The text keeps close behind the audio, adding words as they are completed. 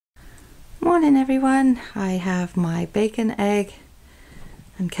Morning everyone, I have my bacon, egg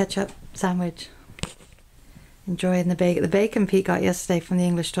and ketchup sandwich. Enjoying the bacon. The bacon Pete got yesterday from the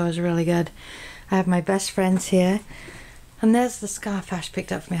English store is really good. I have my best friends here and there's the scarf Ash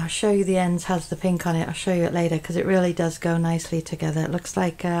picked up for me. I'll show you the ends, has the pink on it. I'll show you it later because it really does go nicely together. It looks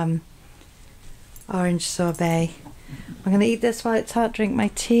like orange sorbet. I'm going to eat this while it's hot, drink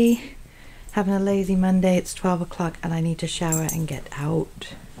my tea. Having a lazy Monday, it's 12 o'clock and I need to shower and get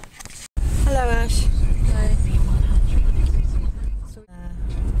out. Hello Ash. Hi.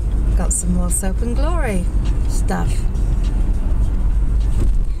 Got some more Soap and Glory stuff.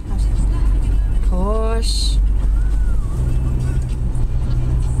 Porsche.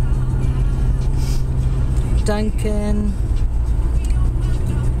 Duncan.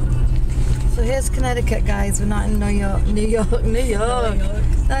 So here's Connecticut, guys. We're not in New York.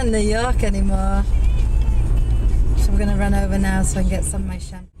 Not in New York anymore. So we're gonna run over now so I can get some of my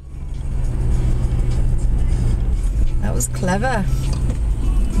shampoo. That was clever.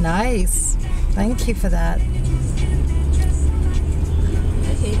 Nice. Thank you for that. I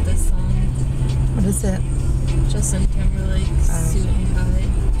hate this song. What is it? Justin Timberlake, Suit and Tie.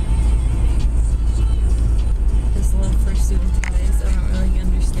 His love for suit and ties, I don't really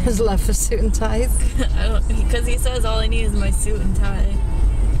understand. His love for suit and ties? Because he says all I need is my suit and tie.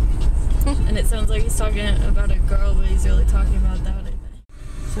 And it sounds like he's talking about a girl, but he's really talking about that, I think.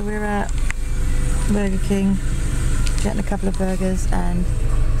 So we're at Burger King, getting a couple of burgers and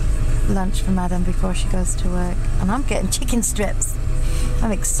lunch for Madam before she goes to work. And I'm getting chicken strips.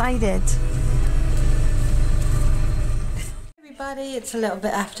 I'm excited. Everybody, it's a little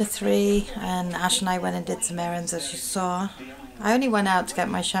bit after 3 and Ash and I went and did some errands, as you saw. I only went out to get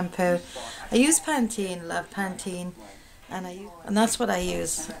my shampoo. I use Pantene, love Pantene, and that's what I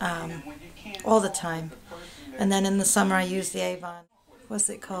use all the time. And then in the summer I use the Avon. What's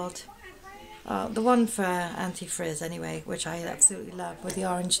it called? The one for anti-frizz anyway, which I absolutely love, with the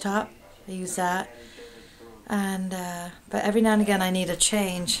orange top. I use that. And but every now and again I need a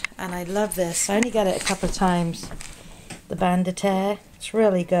change, and I love this. I only get it a couple of times. The Banditer, it's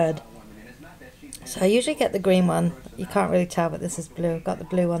really good. So I usually get the green one. You can't really tell, but this is blue. I've got the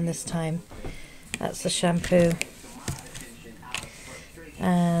blue one this time. That's the shampoo.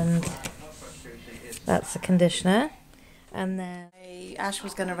 And that's the conditioner. And then Ash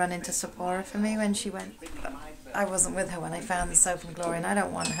was going to run into Sephora for me when she went. I wasn't with her when I found the Soap and Glory, and I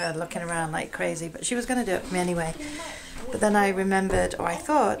don't want her looking around like crazy, but she was going to do it for me anyway. But then I remembered, or I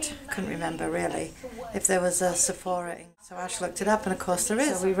thought, couldn't remember really, if there was a Sephora. So Ash looked it up, and of course there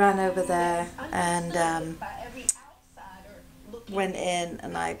is. So we ran over there and went in,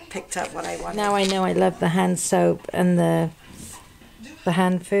 and I picked up what I wanted. Now I know I love the hand soap and the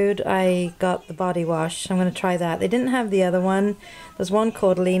hand food. I got the body wash. I'm going to try that. They didn't have the other one. There's one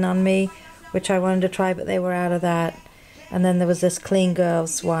called Lean On Me, which I wanted to try, but they were out of that. And then there was this Clean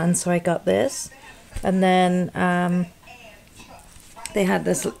Girls one, so I got this. And then they had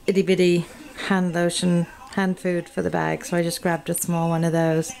this itty bitty hand lotion, hand food for the bag, so I just grabbed a small one of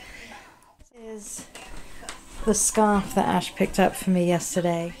those. This is the scarf that Ash picked up for me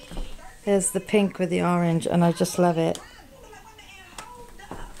yesterday. There's the pink with the orange, and I just love it.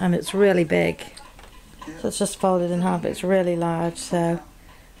 And it's really big. So it's just folded in half. It's really large, so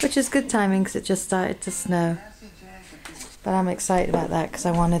which is good timing because it just started to snow. But I'm excited about that because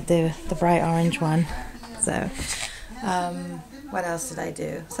I wanted the bright orange one. So what else did I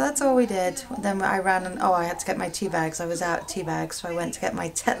do? So that's all we did. Then I ran and I had to get my tea bags. I was out tea bags, so I went to get my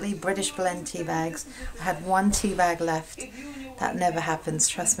Tetley British Blend tea bags. I had one tea bag left. That never happens,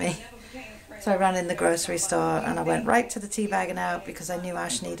 trust me. So I ran in the grocery store and I went right to the tea bag and out because I knew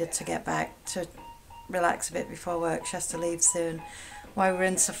Ash needed to get back to relax a bit before work. She has to leave soon. While we were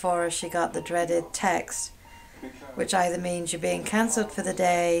in Sephora, she got the dreaded text, which either means you're being cancelled for the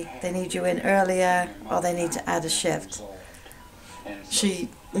day, they need you in earlier, or they need to add a shift. She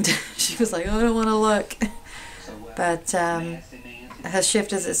was like, oh, I don't want to look. But her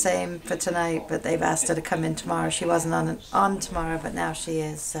shift is the same for tonight, but they've asked her to come in tomorrow. She wasn't on tomorrow, but now she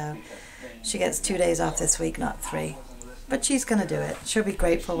is, so she gets 2 days off this week, not 3. But she's going to do it. She'll be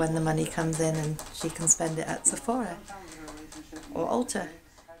grateful when the money comes in and she can spend it at Sephora or Ulta.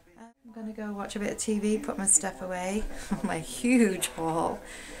 I'm going to go watch a bit of TV, put my stuff away. My huge haul.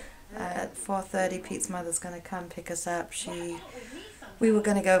 At 4:30, Pete's mother's going to come pick us up. We were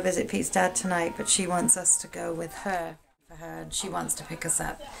going to go visit Pete's dad tonight, but she wants us to go with her, and she wants to pick us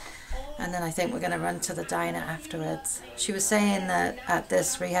up. And then I think we're going to run to the diner afterwards. She was saying that at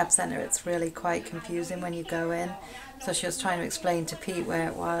this rehab center it's really quite confusing when you go in. So she was trying to explain to Pete where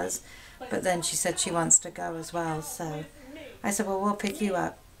it was. But then she said she wants to go as well. So I said, well, we'll pick you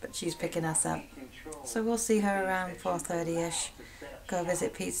up. but she's picking us up. So we'll see her around 4:30ish. Go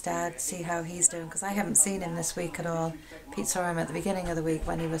visit Pete's dad, see how he's doing, because I haven't seen him this week at all. Pete saw him at the beginning of the week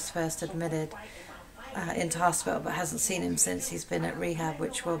when he was first admitted into hospital, but hasn't seen him since he's been at rehab,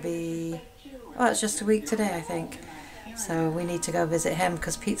 which will be, well, it's just a week today, I think. So we need to go visit him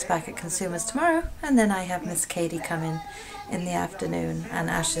because Pete's back at Consumers tomorrow, and then I have Miss Katie coming in the afternoon, and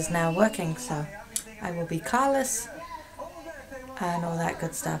Ash is now working, so I will be carless and all that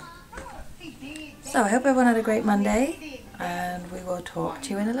good stuff. So I hope everyone had a great Monday, and we will talk to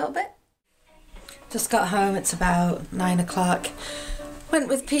you in a little bit. Just got home, it's about 9 o'clock. Went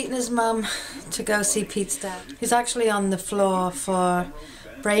with Pete and his mum to go see Pete's dad. He's actually on the floor for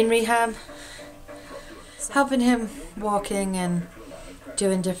brain rehab, helping him walking and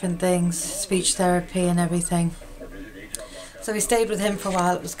doing different things, speech therapy and everything. So we stayed with him for a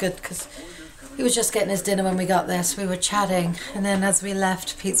while. It was good because he was just getting his dinner when we got there, so we were chatting. And then as we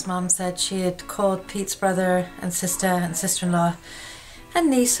left, Pete's mum said she had called Pete's brother and sister-in-law and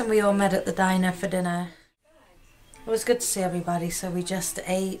niece, and we all met at the diner for dinner. It was good to see everybody, so we just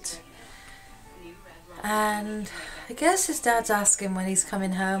ate. And I guess his dad's asking when he's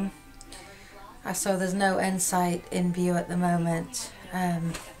coming home. So there's no end sight in view at the moment.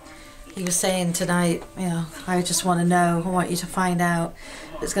 He was saying tonight, you know, I just want to know, I want you to find out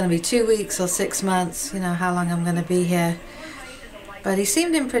if it's going to be 2 weeks or 6 months, you know, how long I'm going to be here. But he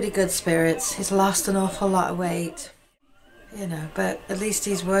seemed in pretty good spirits. He's lost an awful lot of weight, you know, but at least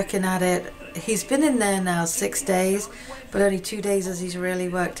he's working at it. He's been in there now 6 days, but only 2 days as he's really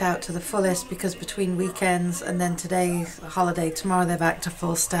worked out to the fullest, because between weekends and then today's a holiday, tomorrow they're back to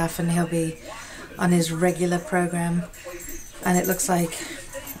full staff and he'll be on his regular program. And it looks like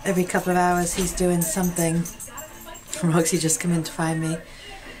every couple of hours he's doing something. Roxy just come in to find me.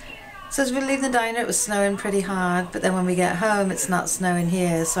 So as we leave the diner, it was snowing pretty hard, but then when we get home it's not snowing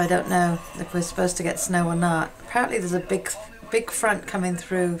here, so I don't know if we're supposed to get snow or not. Apparently there's a big front coming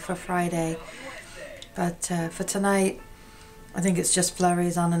through for Friday, but for tonight I think it's just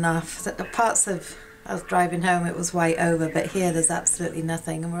flurries on and off. The parts of I was driving home it was white over, but here there's absolutely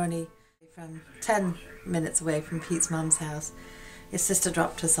nothing, and we're only from 10 minutes away from Pete's mum's house. His sister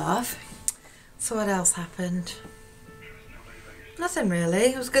dropped us off. So what else happened? Nothing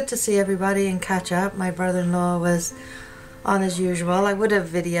really. It was good to see everybody and catch up. My brother-in-law was on as usual. I would have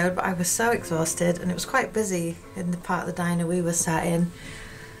videoed, but I was so exhausted, and it was quite busy in the part of the diner we were sat in.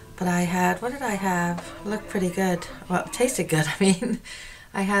 But I had, what did I have? It looked pretty good. Well, it tasted good, I mean.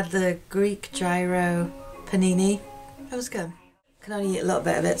 I had the Greek gyro panini. It was good. Could only eat a little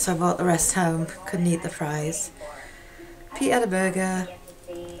bit of it, so I brought the rest home. Couldn't eat the fries. Pete had a burger.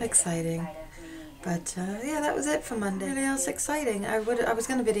 Exciting. But yeah, that was it for Monday. Anything else exciting? I was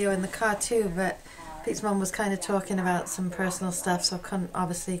going to video in the car too, but Pete's mum was kind of talking about some personal stuff, so I couldn't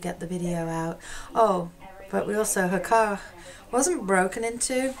obviously get the video out. Oh, but we also, her car wasn't broken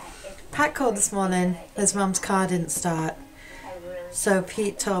into. Pat called this morning. His mum's car didn't start. So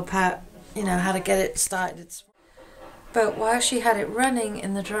Pete told Pat, you know, how to get it started. But while she had it running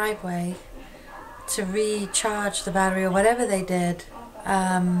in the driveway to recharge the battery or whatever they did,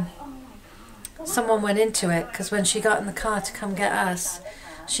 someone went into it, because when she got in the car to come get us,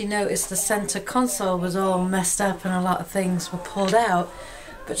 she noticed the center console was all messed up and a lot of things were pulled out,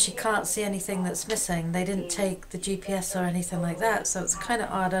 but she can't see anything that's missing. They didn't take the GPS or anything like that, so it's kind of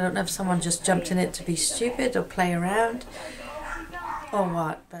odd. I don't know if someone just jumped in it to be stupid or play around or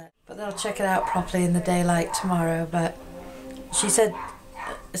what, but they'll check it out properly in the daylight tomorrow. But she said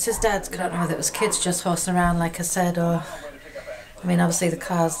it's his dad's. I don't know whether it was kids just horsing around, like I said, or, I mean, obviously the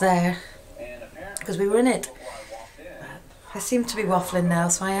car's there because we were in it. I seem to be waffling now,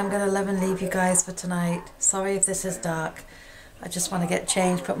 so I am going to love and leave you guys for tonight. Sorry if this is dark. I just want to get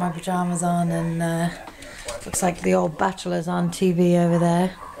changed, put my pyjamas on, and looks like the old Bachelor's on TV over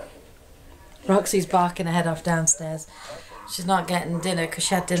there. Roxy's barking her head off downstairs. She's not getting dinner because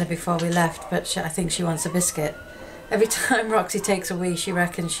she had dinner before we left, but I think she wants a biscuit. Every time Roxy takes a wee, she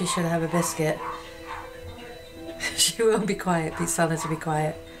reckons she should have a biscuit. She won't be quiet. Pete's telling her to be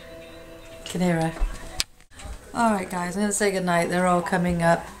quiet. Can hear her. Alright guys, I'm going to say goodnight. They're all coming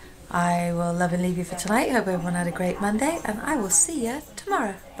up. I will love and leave you for tonight. Hope everyone had a great Monday, and I will see you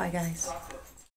tomorrow. Bye guys.